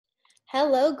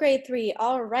Hello, grade 3.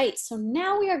 All right, so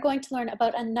now we are going to learn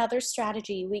about another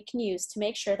strategy we can use to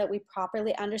make sure that we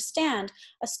properly understand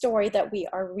a story that we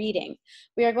are reading.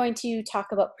 We are going to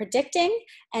talk about predicting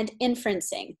and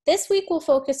inferencing. This week we'll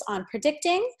focus on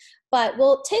predicting, but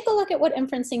we'll take a look at what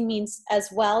inferencing means as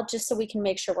well, just so we can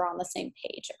make sure we're on the same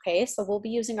page, okay? So we'll be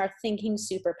using our thinking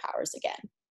superpowers again.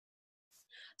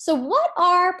 So what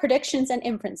are predictions and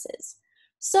inferences?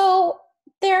 So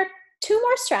they're two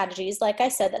more strategies, like I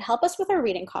said, that help us with our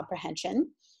reading comprehension,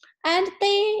 and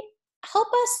they help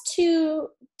us to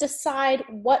decide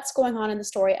what's going on in the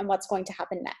story and what's going to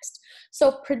happen next.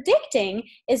 So predicting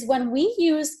is when we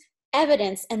use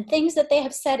evidence and things that they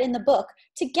have said in the book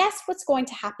to guess what's going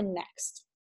to happen next.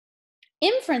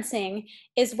 Inferencing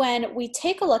is when we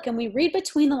take a look and we read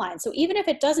between the lines. So even if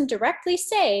it doesn't directly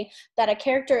say that a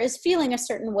character is feeling a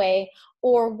certain way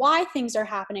or why things are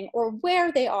happening or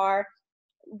where they are,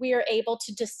 we are able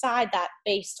to decide that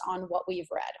based on what we've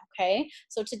read, okay?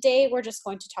 So today we're just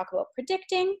going to talk about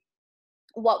predicting.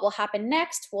 What will happen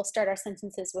next? We'll start our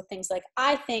sentences with things like,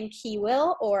 I think he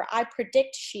will, or I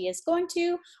predict she is going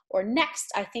to, or next,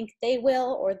 I think they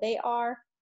will, or they are.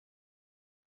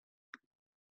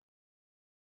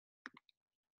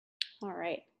 All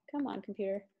right, come on,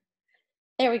 computer.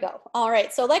 There we go. All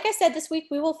right, so like I said, this week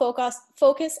we will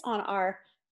focus on our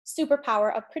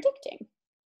superpower of predicting.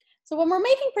 So when we're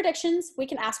making predictions, we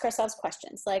can ask ourselves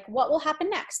questions like, what will happen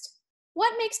next?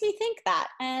 What makes me think that?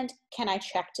 And can I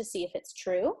check to see if it's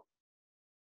true?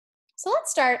 So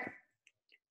let's start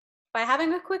by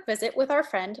having a quick visit with our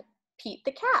friend, Pete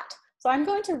the Cat. So I'm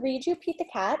going to read you Pete the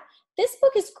Cat. This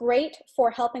book is great for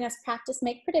helping us practice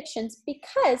make predictions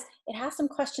because it has some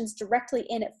questions directly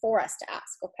in it for us to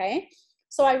ask, okay?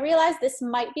 So I realize this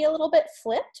might be a little bit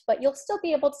flipped, but you'll still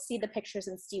be able to see the pictures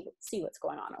and see what's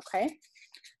going on, okay?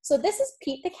 So this is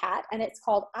Pete the Cat, and it's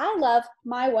called I Love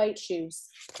My White Shoes.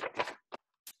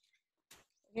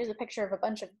 Here's a picture of a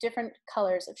bunch of different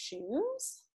colors of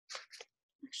shoes.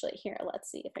 Actually, here, let's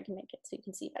see if I can make it so you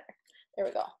can see better. There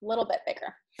we go, a little bit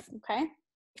bigger, okay?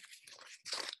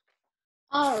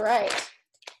 All right,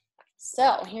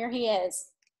 so here he is.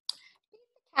 Pete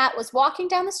the Cat was walking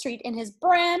down the street in his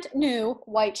brand new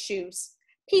white shoes.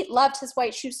 Pete loved his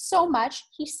white shoes so much,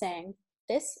 he sang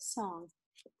this song.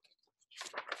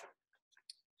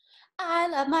 I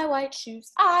love my white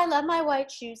shoes. I love my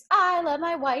white shoes. I love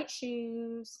my white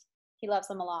shoes. He loves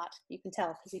them a lot. You can tell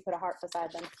because he put a heart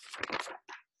beside them.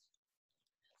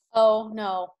 Oh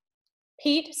no.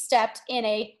 Pete stepped in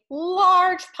a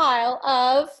large pile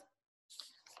of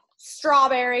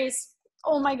strawberries.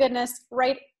 Oh my goodness,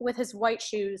 right with his white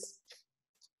shoes.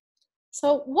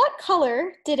 So what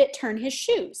color did it turn his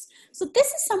shoes? So this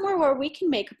is somewhere where we can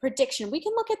make a prediction. We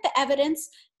can look at the evidence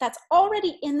that's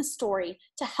already in the story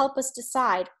to help us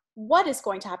decide what is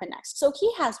going to happen next. So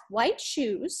he has white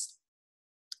shoes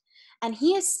and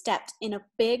he has stepped in a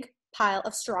big pile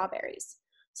of strawberries.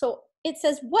 So it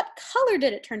says, what color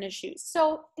did it turn his shoes?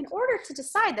 So in order to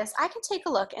decide this, I can take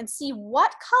a look and see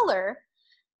what color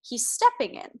he's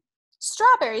stepping in.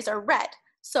 Strawberries are red.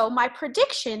 So my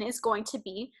prediction is going to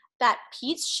be that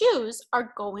Pete's shoes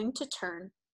are going to turn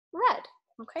red.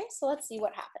 Okay, so let's see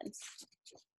what happens.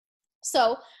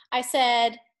 So I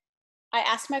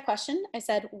asked my question. I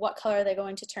said, what color are they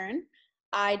going to turn?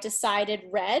 I decided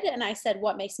red, and I said,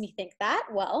 what makes me think that?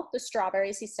 Well, the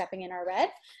strawberries he's stepping in are red.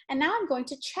 And now I'm going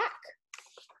to check.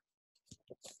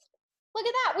 Look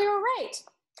at that, we were right.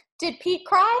 Did Pete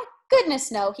cry?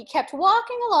 Goodness no, he kept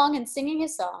walking along and singing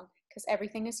his song because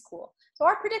everything is cool. So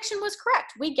our prediction was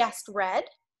correct. We guessed red,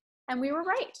 and we were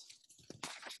right.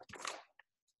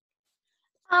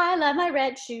 I love my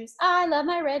red shoes. I love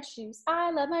my red shoes.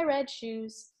 I love my red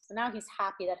shoes. So now he's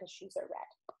happy that his shoes are red.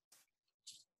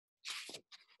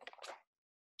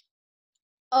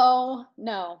 Oh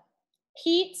no.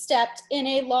 Pete stepped in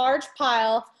a large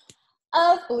pile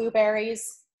of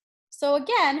blueberries. So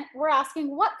again, we're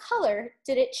asking what color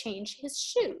did it change his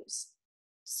shoes?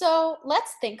 So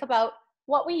let's think about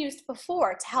what we used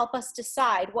before to help us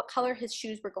decide what color his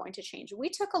shoes were going to change. We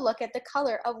took a look at the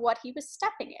color of what he was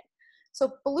stepping in.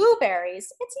 So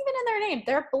blueberries, it's even in their name,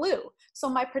 they're blue. So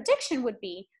my prediction would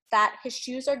be that his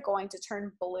shoes are going to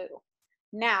turn blue.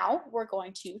 Now we're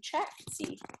going to check,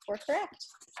 see if we're correct.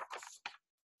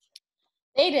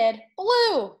 They did.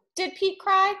 Blue. Did Pete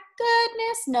cry?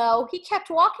 Goodness no. He kept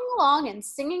walking along and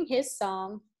singing his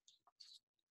song.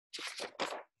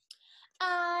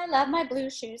 I love my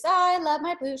blue shoes. I love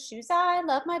my blue shoes. I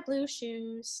love my blue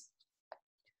shoes.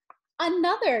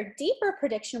 Another deeper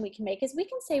prediction we can make is we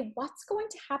can say what's going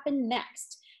to happen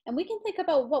next. And we can think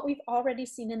about what we've already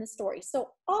seen in the story. So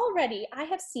already I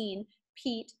have seen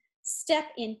Pete step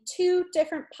in two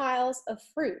different piles of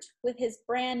fruit with his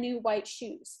brand new white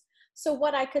shoes. So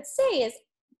what I could say is,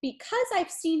 because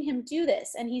I've seen him do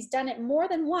this and he's done it more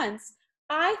than once,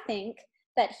 I think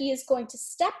that he is going to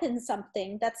step in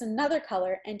something that's another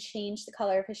color and change the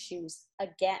color of his shoes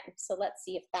again. So let's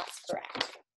see if that's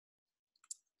correct.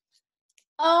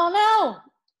 Oh no,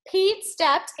 Pete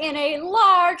stepped in a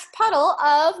large puddle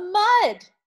of mud.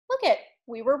 Look it,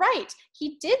 we were right.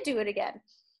 He did do it again.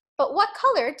 But what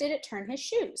color did it turn his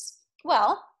shoes?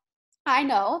 Well, I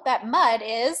know that mud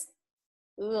is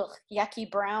yucky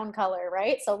brown color,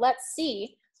 right? So let's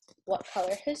see what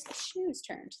color his shoes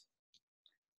turned.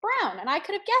 Brown, and I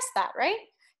could have guessed that, right?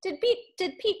 Did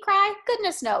Pete cry?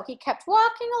 Goodness no, he kept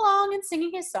walking along and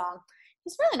singing his song.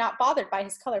 He's really not bothered by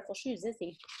his colorful shoes, is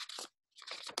he?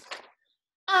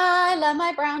 I love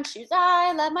my brown shoes,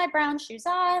 I love my brown shoes,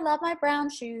 I love my brown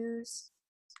shoes.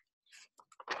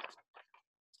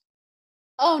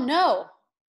 Oh no,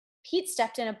 Pete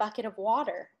stepped in a bucket of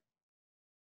water.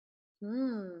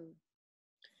 And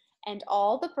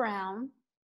all the brown,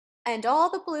 and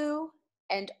all the blue,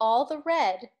 and all the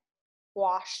red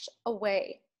washed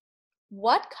away.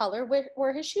 What color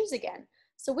were his shoes again?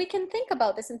 So we can think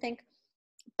about this and think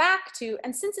back to,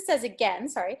 and since it says again,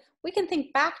 sorry, we can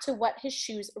think back to what his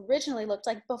shoes originally looked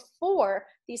like before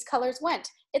these colors went.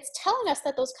 It's telling us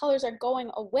that those colors are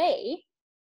going away.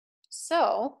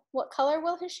 So what color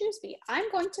will his shoes be? I'm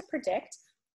going to predict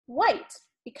white,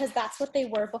 because that's what they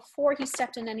were before he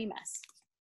stepped in any mess.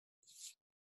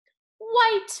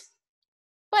 White,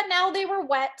 but now they were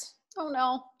wet. Oh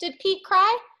no, did Pete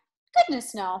cry?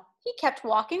 Goodness no, he kept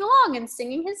walking along and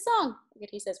singing his song. Look at,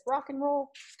 he says rock and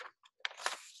roll.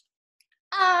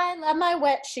 I love my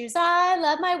wet shoes, I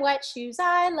love my wet shoes,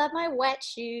 I love my wet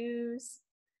shoes.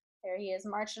 There he is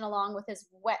marching along with his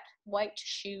wet white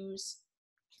shoes.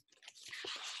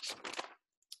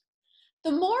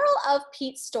 The moral of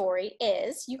Pete's story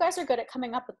is, you guys are good at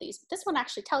coming up with these, but this one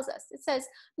actually tells us. It says,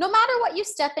 no matter what you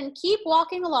step in, keep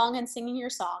walking along and singing your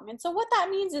song. And so what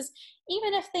that means is,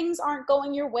 even if things aren't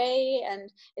going your way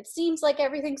and it seems like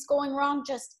everything's going wrong,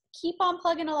 just keep on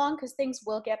plugging along because things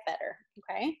will get better,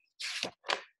 okay?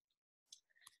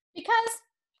 Because it's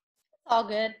all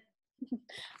good.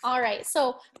 All right,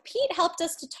 so Pete helped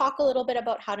us to talk a little bit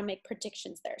about how to make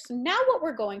predictions there. So now what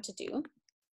we're going to do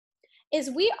is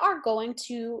we are going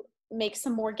to make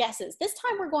some more guesses. This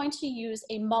time we're going to use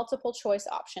a multiple choice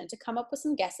option to come up with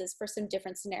some guesses for some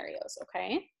different scenarios,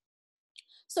 okay?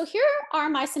 So here are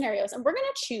my scenarios, and we're gonna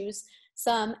choose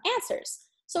some answers.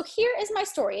 So here is my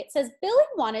story. It says, Billy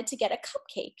wanted to get a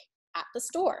cupcake at the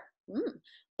store,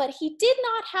 but he did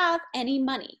not have any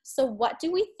money. So what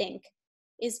do we think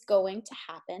is going to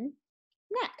happen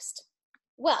next?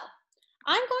 Well,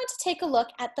 I'm going to take a look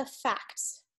at the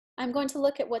facts. I'm going to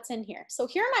look at what's in here. So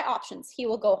here are my options. He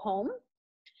will go home,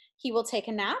 he will take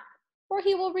a nap, or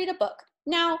he will read a book.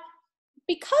 Now,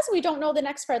 because we don't know the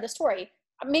next part of the story,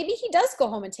 maybe he does go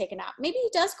home and take a nap. Maybe he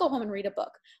does go home and read a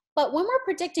book. But when we're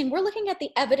predicting, we're looking at the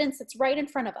evidence that's right in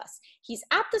front of us. He's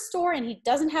at the store and he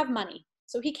doesn't have money,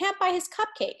 so he can't buy his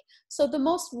cupcake. So the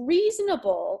most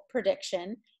reasonable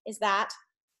prediction is that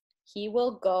he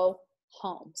will go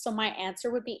home. So my answer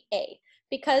would be A,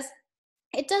 because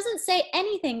it doesn't say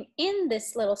anything in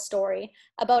this little story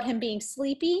about him being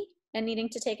sleepy and needing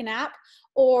to take a nap,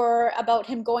 or about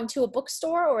him going to a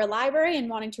bookstore or a library and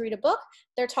wanting to read a book.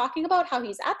 They're talking about how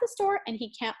he's at the store and he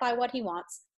can't buy what he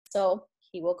wants, so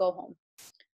he will go home.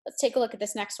 Let's take a look at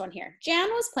this next one here. Jan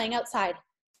was playing outside.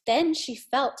 Then she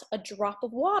felt a drop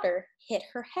of water hit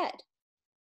her head.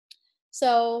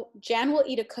 So Jan will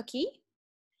eat a cookie,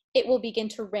 it will begin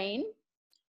to rain,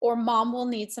 or mom will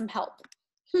need some help.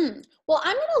 Well,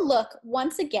 I'm gonna look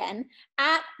once again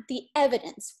at the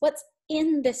evidence, what's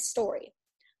in this story.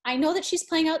 I know that she's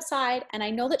playing outside and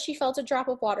I know that she felt a drop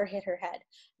of water hit her head.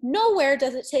 Nowhere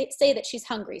does it say that she's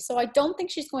hungry, so I don't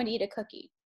think she's going to eat a cookie.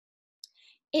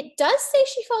 It does say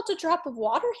she felt a drop of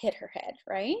water hit her head,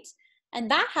 right?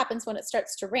 And that happens when it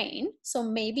starts to rain, so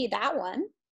maybe that one.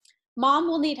 Mom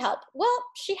will need help. Well,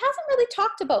 she hasn't really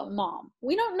talked about mom.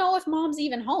 We don't know if mom's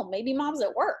even home. Maybe mom's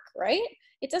at work, right?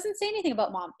 It doesn't say anything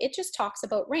about mom. It just talks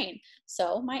about rain.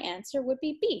 So my answer would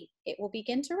be B. It will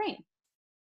begin to rain.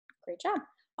 Great job.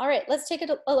 All right, let's take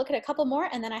a look at a couple more,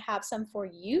 and then I have some for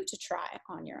you to try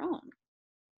on your own.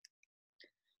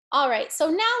 All right,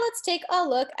 so now let's take a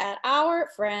look at our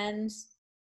friends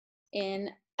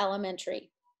in elementary,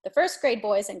 the first grade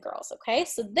boys and girls, okay?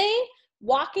 So they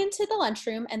walk into the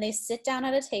lunchroom and they sit down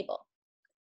at a table.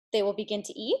 They will begin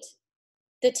to eat,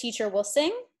 the teacher will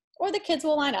sing, or the kids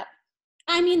will line up.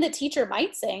 I mean, the teacher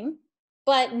might sing,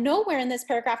 But nowhere in this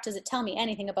paragraph does it tell me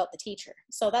anything about the teacher.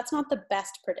 So that's not the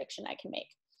best prediction I can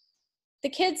make. The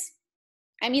kids,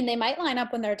 I mean, they might line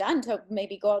up when they're done to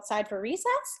maybe go outside for recess,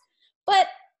 but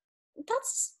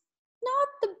that's not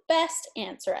the best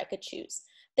answer I could choose.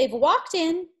 They've walked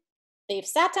in, they've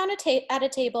sat down at a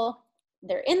table,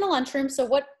 they're in the lunchroom, so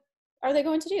what are they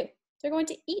going to do? They're going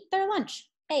to eat their lunch.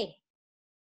 A.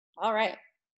 All right.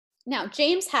 Now,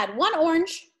 James had 1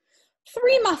 orange,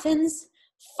 3 muffins,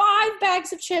 5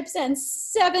 bags of chips, and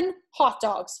 7 hot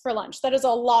dogs for lunch. That is a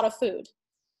lot of food.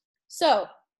 So,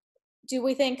 do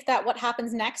we think that what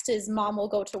happens next is mom will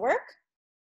go to work?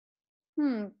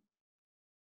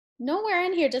 Nowhere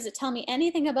in here does it tell me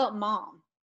anything about mom.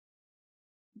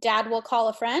 Dad will call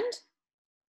a friend?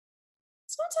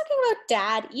 It's not talking about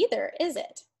dad either, is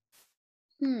it?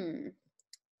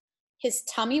 His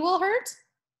tummy will hurt?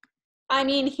 I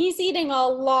mean, he's eating a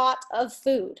lot of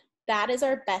food. That is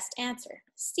our best answer,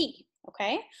 C,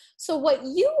 okay? So what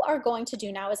you are going to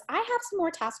do now is I have some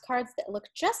more task cards that look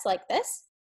just like this,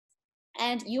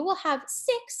 and you will have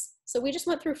 6. So we just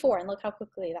went through 4, and look how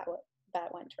quickly that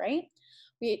went, right?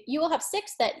 You will have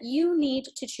 6 that you need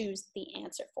to choose the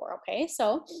answer for, okay?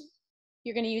 So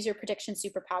you're gonna use your prediction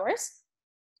superpowers,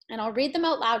 and I'll read them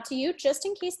out loud to you just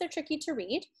in case they're tricky to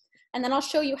read, and then I'll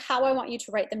show you how I want you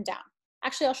to write them down.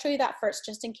 Actually, I'll show you that first,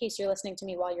 just in case you're listening to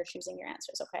me while you're choosing your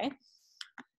answers, okay?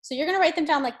 So you're gonna write them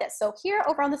down like this. So here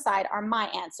over on the side are my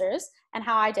answers and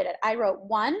how I did it. I wrote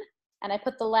 1, and I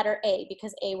put the letter A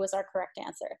because A was our correct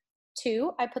answer.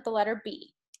 2, I put the letter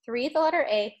B. 3, the letter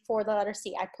A. 4, the letter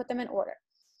C. I put them in order.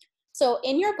 So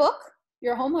in your book,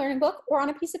 your home learning book, or on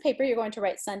a piece of paper, you're going to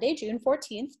write Sunday, June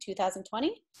 14th,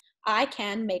 2020, I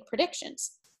can make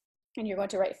predictions. And you're going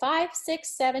to write 5,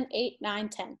 6, 7, 8, 9,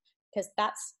 10, because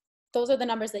those are the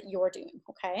numbers that you're doing,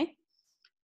 okay?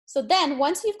 So then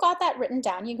once you've got that written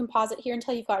down, you can pause it here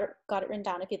until you've got it written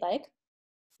down if you'd like.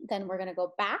 Then we're gonna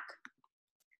go back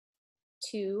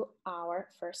to our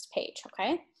first page,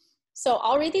 okay? So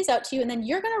I'll read these out to you, and then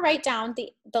you're gonna write down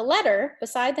the letter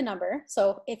beside the number.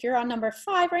 So if you're on number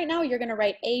 5 right now, you're gonna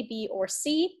write A, B, or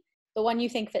C, the one you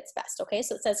think fits best, okay?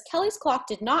 So it says, Kelly's clock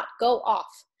did not go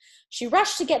off. She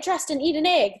rushed to get dressed and eat an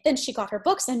egg. Then she got her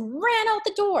books and ran out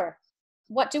the door.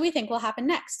 What do we think will happen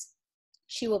next?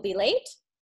 She will be late,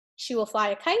 she will fly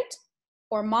a kite,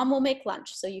 or mom will make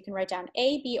lunch. So you can write down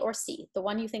A, B, or C, the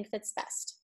one you think fits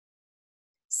best.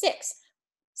 6.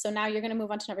 So now you're gonna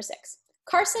move on to number 6.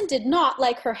 Carson did not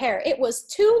like her hair. It was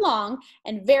too long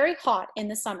and very hot in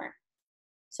the summer.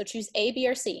 So choose A, B,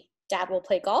 or C. Dad will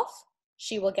play golf,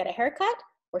 she will get a haircut,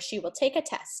 or she will take a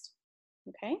test.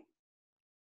 Okay?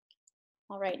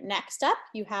 All right, next up,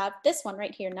 you have this one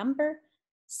right here, number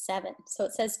 7. So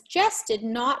it says, Jess did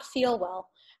not feel well.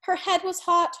 Her head was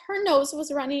hot, her nose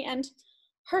was runny, and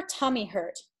her tummy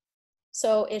hurt.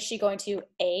 So is she going to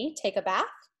A, take a bath,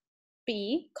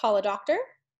 B, call a doctor,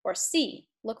 or C,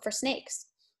 look for snakes?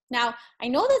 Now, I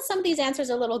know that some of these answers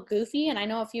are a little goofy, and I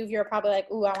know a few of you are probably like,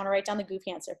 ooh, I want to write down the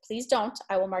goofy answer. Please don't.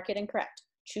 I will mark it incorrect.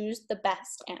 Choose the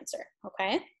best answer,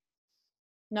 okay?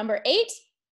 Number 8,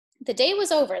 the day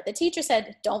was over. The teacher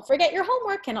said, don't forget your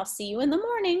homework, and I'll see you in the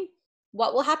morning.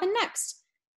 What will happen next?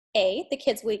 A, the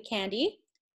kids will eat candy.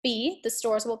 B, the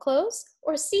stores will close.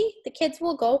 Or C, the kids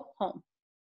will go home.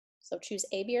 So choose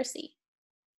A, B, or C.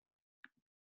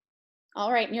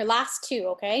 All right, and your last 2,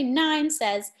 okay? 9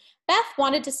 says, Beth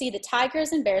wanted to see the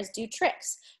tigers and bears do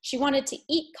tricks. She wanted to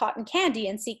eat cotton candy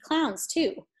and see clowns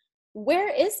too. Where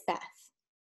is Beth?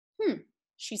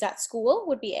 She's at school,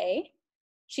 would be A.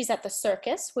 She's at the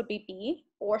circus, would be B.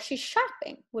 Or she's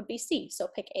shopping, would be C. So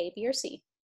pick A, B, or C.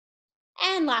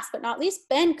 And last but not least,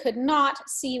 Ben could not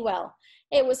see well.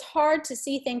 It was hard to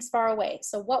see things far away.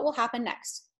 So what will happen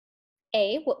next?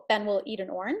 A, Ben will eat an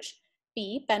orange.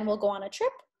 B, Ben will go on a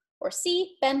trip. Or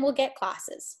C, Ben will get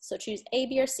classes. So choose A,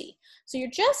 B, or C. So you're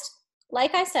just,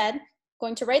 like I said,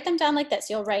 going to write them down like this.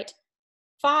 You'll write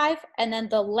 5 and then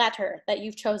the letter that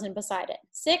you've chosen beside it.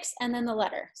 6 and then the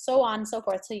letter, so on and so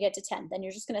forth till you get to 10. Then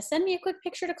you're just gonna send me a quick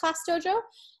picture to Class Dojo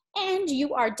and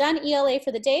you are done ELA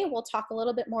for the day. We'll talk a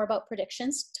little bit more about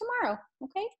predictions tomorrow,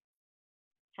 okay?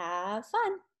 Have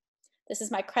fun. This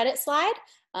is my credit slide.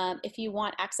 If you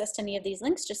want access to any of these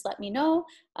links, just let me know.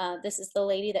 This is the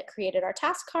lady that created our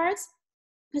task cards.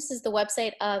 This is the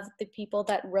website of the people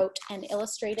that wrote and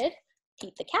illustrated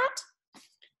Pete the Cat.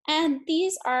 And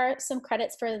these are some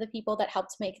credits for the people that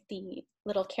helped make the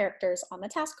little characters on the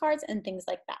task cards and things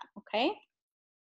like that, okay?